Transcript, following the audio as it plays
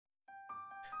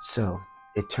So,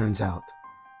 it turns out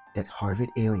that Harvard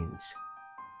aliens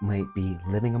might be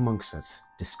living amongst us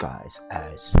disguised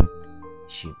as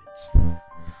humans.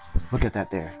 Look at that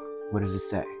there. What does it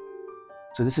say?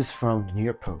 So this is from the New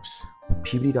York Post,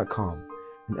 PBD.com,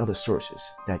 and other sources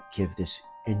that give this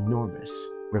enormous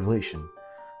revelation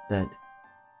that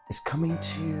is coming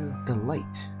to the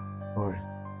light, or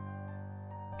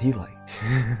the light.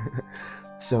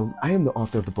 So I am the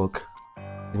author of the book,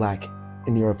 Black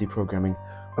in the Era of Deprogramming,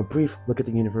 a brief look at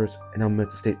the universe and our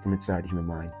mental state from inside the human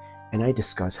mind. And I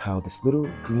discuss how this little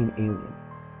green alien,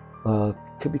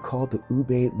 could be called the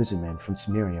Ube lizardman from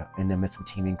Sumeria and the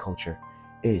Mesopotamian culture,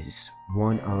 is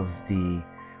one of the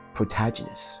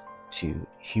protagonists to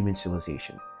human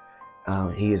civilization.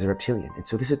 He is a reptilian, and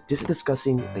so this is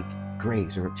discussing like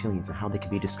greys or reptilians and how they can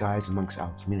be disguised amongst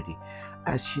our community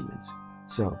as humans.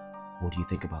 So, what do you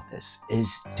think about this?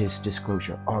 Is this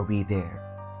disclosure? Are we there?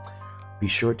 Be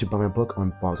sure to buy my book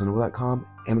on BarnesandNoble.com,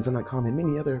 Amazon.com, and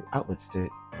many other outlets that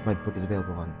my book is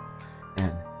available on.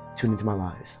 And tune into my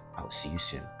lives. I will see you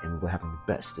soon, and we will have the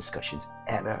best discussions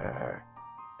ever.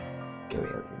 Go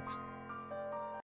aliens.